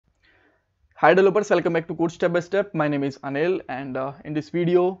Hi developers, welcome back to Code Step by Step. My name is Anil, and in this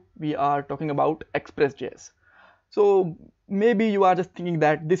video we are talking about Express.js. So maybe you are just thinking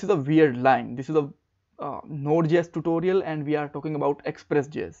that this is a weird line. This is a Node.js tutorial and we are talking about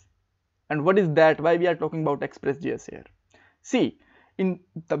Express.js. And what is that? Why we are talking about Express.js here? See, in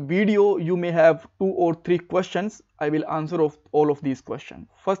the video you may have 2 or 3 questions. I will answer all of these questions.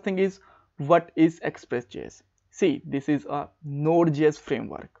 First thing is, what is Express.js? See, this is a Node.js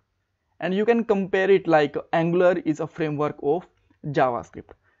framework, and you can compare it like Angular is a framework of JavaScript.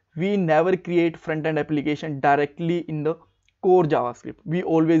 We never create front-end application directly in the core JavaScript. We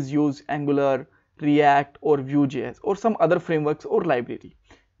always use Angular, React or Vue.js or some other frameworks or library.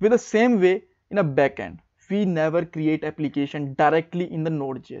 With the same way, in a backend, we never create application directly in the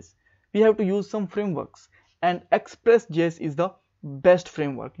Node.js. We have to use some frameworks, and Express.js is the best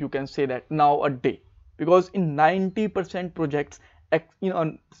framework, you can say that nowadays, because in 90% projects,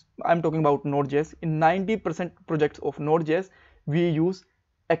 I'm talking about Node.js, in 90% projects of Node.js we use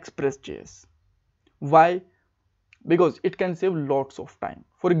Express.js. Why? Because it can save lots of time.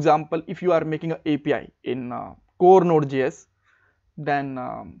 For example, if you are making an API in core Node.js,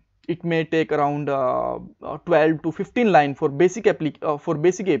 then it may take around 12 to 15 line for basic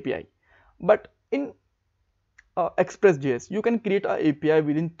API, but in Express.js you can create an API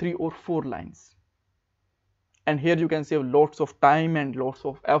within 3 or 4 lines. And here you can save lots of time and lots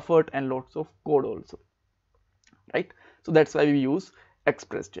of effort and lots of code also, right? So that's why we use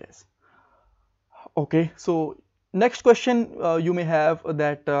Express.js. Okay, so next question you may have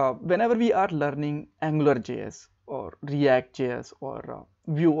that whenever we are learning AngularJS or React.js or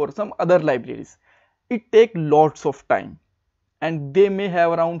Vue or some other libraries, it takes lots of time, and they may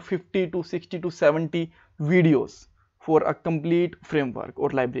have around 50 to 60 to 70 videos for a complete framework or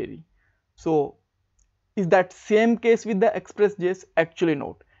library. So is that same case with the Express.js? Actually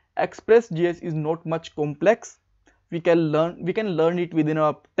not. Express.js is not much complex. We can learn it within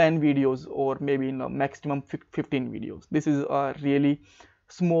 10 videos or maybe in a maximum 15 videos. This is a really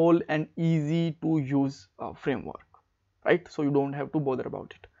small and easy to use framework, right? So you don't have to bother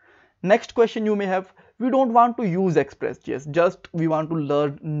about it. Next question you may have, we don't want to use Express.js, just we want to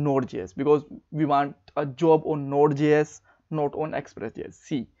learn Node.js because we want a job on Node.js, not on Express.js.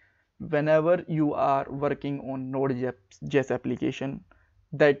 See, whenever you are working on Node.js application,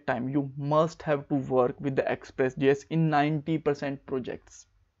 that time you must have to work with the Express.js in 90% projects,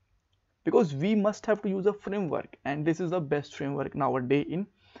 because we must have to use a framework, and this is the best framework nowadays in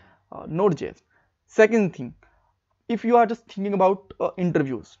Node.js. Second thing, if you are just thinking about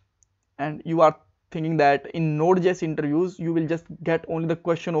interviews and you are thinking that in Node.js interviews you will just get only the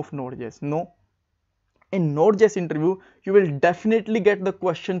question of Node.js, no. In Node.js interview, you will definitely get the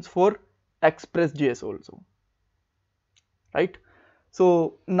questions for Express.js also, right?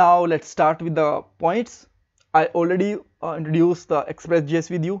 So now let's start with the points. I already introduced the Express.js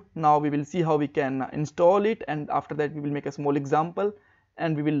with you. Now we will see how we can install it, and after that we will make a small example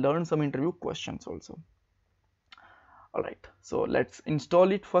and we will learn some interview questions also. Alright, so let's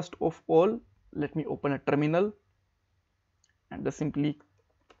install it. First of all, let me open a terminal and just simply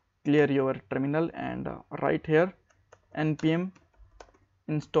clear your terminal and write here npm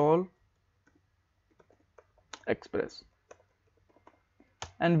install express,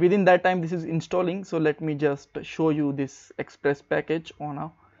 and within that time this is installing. So let me just show you this express package on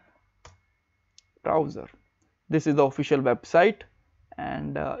a browser. This is the official website,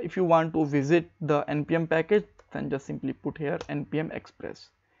 and if you want to visit the npm package, then just simply put here npm express,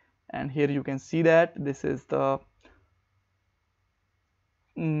 and here you can see that this is the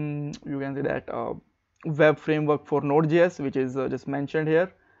you can say that web framework for Node.js, which is just mentioned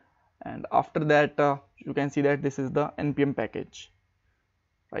here, and after that you can see that this is the npm package,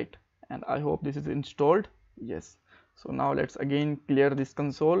 right? And I hope this is installed. Yes. So now let's again clear this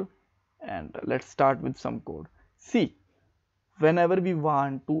console and let's start with some code. See, whenever we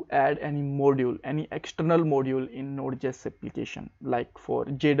want to add any module, any external module in Node.js application, like for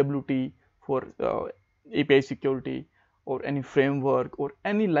JWT, for API security, or any framework or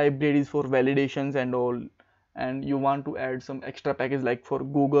any libraries for validations and all, and you want to add some extra package like for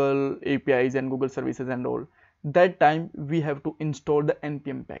Google APIs and Google services and all, that time we have to install the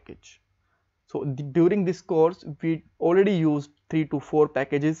npm package. So during this course we already used 3 to 4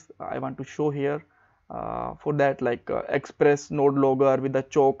 packages. I want to show here for that, like express node logger with the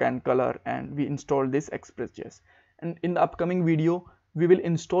choke and color, and we installed this Express.js, and in the upcoming video we will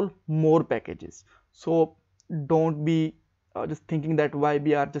install more packages. So don't be just thinking that why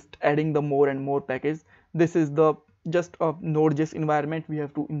we are just adding the more and more packages. This is the just a Node.js environment. We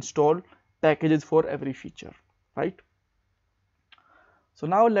have to install packages for every feature, right? So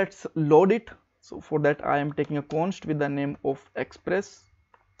now let's load it. So for that I am taking a const with the name of express.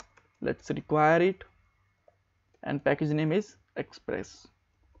 Let's require it, and package name is express.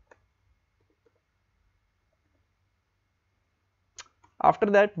 After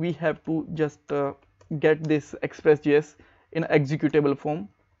that we have to just get this express.js in executable form.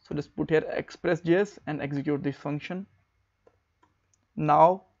 So just put here express.js and execute this function.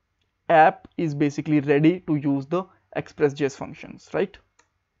 Now app is basically ready to use the express.js functions, right?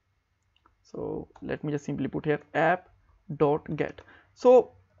 So let me just simply put here app.get.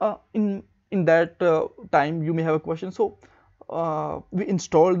 So in that time you may have a question. So we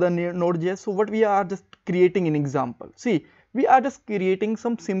install the node.js. So what we are just creating an example. See, we are just creating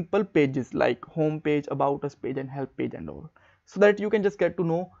some simple pages like home page, about us page, and help page and all, so that you can just get to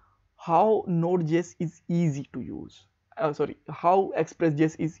know how node.js is easy to use. How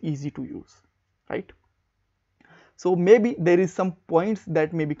express.js is easy to use, right? So maybe there is some points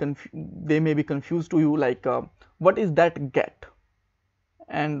that may be confused to you, like what is that get,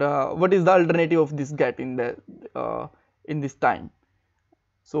 and what is the alternative of this get in this time.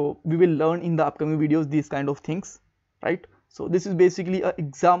 So we will learn in the upcoming videos these kind of things, right? So this is basically an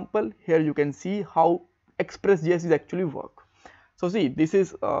example. Here you can see how express.js is actually work. So see, this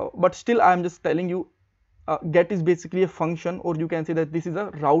is but still I am just telling you, get is basically a function, or you can say that this is a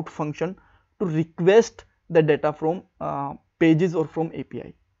route function to request the data from pages or from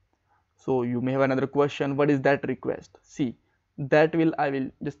API. So you may have another question, what is that request? See, that I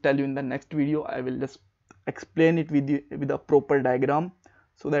will just tell you in the next video. I will just explain it with a proper diagram,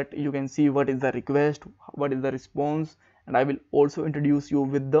 so that you can see what is the request, what is the response, and I will also introduce you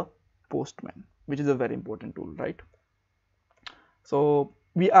with the postman, which is a very important tool, right? So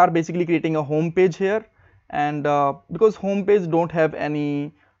we are basically creating a home page here, and because home page don't have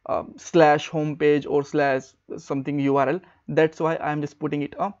any slash home page or slash something URL, that's why I am just putting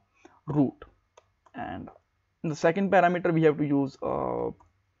it a root. And in the second parameter we have to use a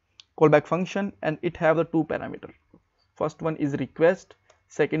callback function, and it have the two parameters. First one is request,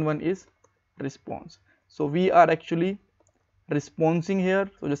 second one is response. So we are actually responding here,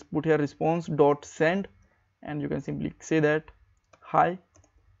 so just put here response dot send, and you can simply say that hi,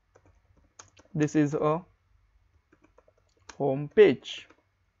 this is a home page.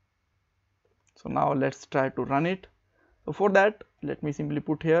 So now let's try to run it. So for that, let me simply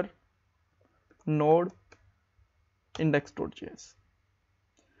put here node index.js.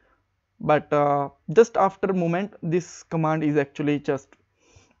 But just after a moment, this command is actually just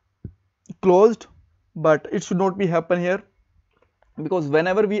closed, but it should not be happen here, because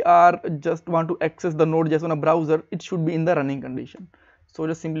whenever we are just want to access the node.js on a browser, it should be in the running condition. So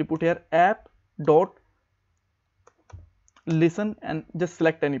just simply put here app dot listen and just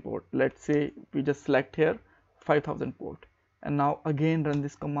select any port. Let's say we just select here 5000 port, and now again run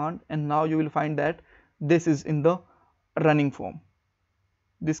this command, and now you will find that this is in the running form.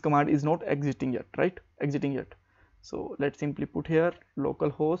 This command is not exiting yet, right? So let's simply put here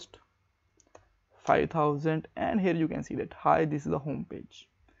localhost 5000, and here you can see that hi, this is the home page.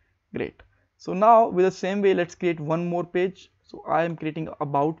 Great. So now with the same way, let's create one more page. So I am creating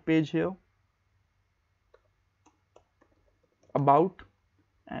about page here, about,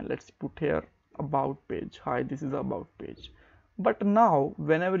 and let's put here about page. Hi, this is the about page. But now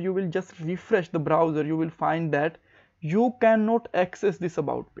whenever you will just refresh the browser, you will find that you cannot access this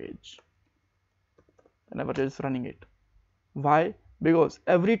about page whenever it is running it. Why? Because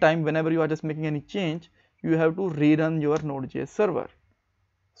every time whenever you are just making any change, you have to rerun your node.js server.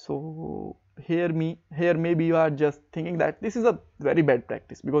 So here maybe you are just thinking that this is a very bad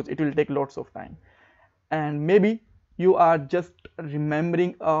practice, because it will take lots of time, and maybe you are just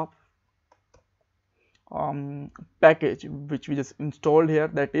remembering a package which we just installed here,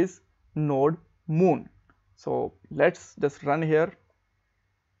 that is node moon. So let's just run here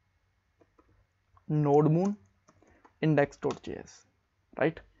node moon index.js,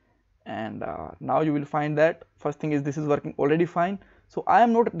 right? And now you will find that first thing is this is working already fine. So I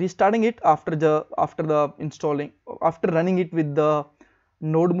am not restarting it after running it with the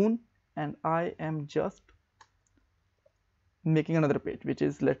node moon, and I am just making another page which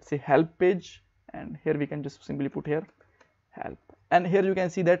is, let's say, help page, and here we can just simply put here help, and here you can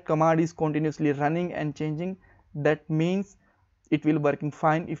see that command is continuously running and changing. That means it will working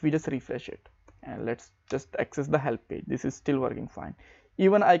fine if we just refresh it, and let's just access the help page. This is still working fine.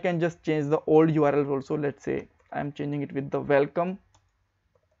 Even I can just change the old URL also. Let's say I'm changing it with the welcome,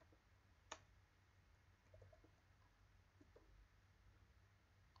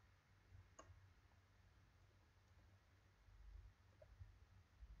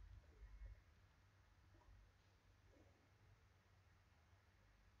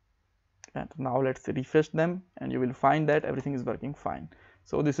 And now let's refresh them, and you will find that everything is working fine.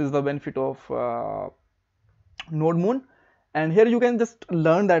 So this is the benefit of NodeMoon. And here you can just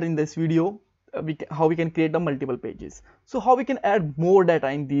learn that in this video how we can create the multiple pages. So how we can add more data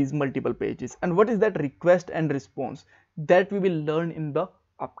in these multiple pages, and what is that request and response, that we will learn in the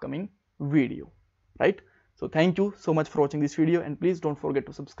upcoming video, right? So thank you so much for watching this video, and please don't forget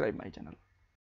to subscribe my channel.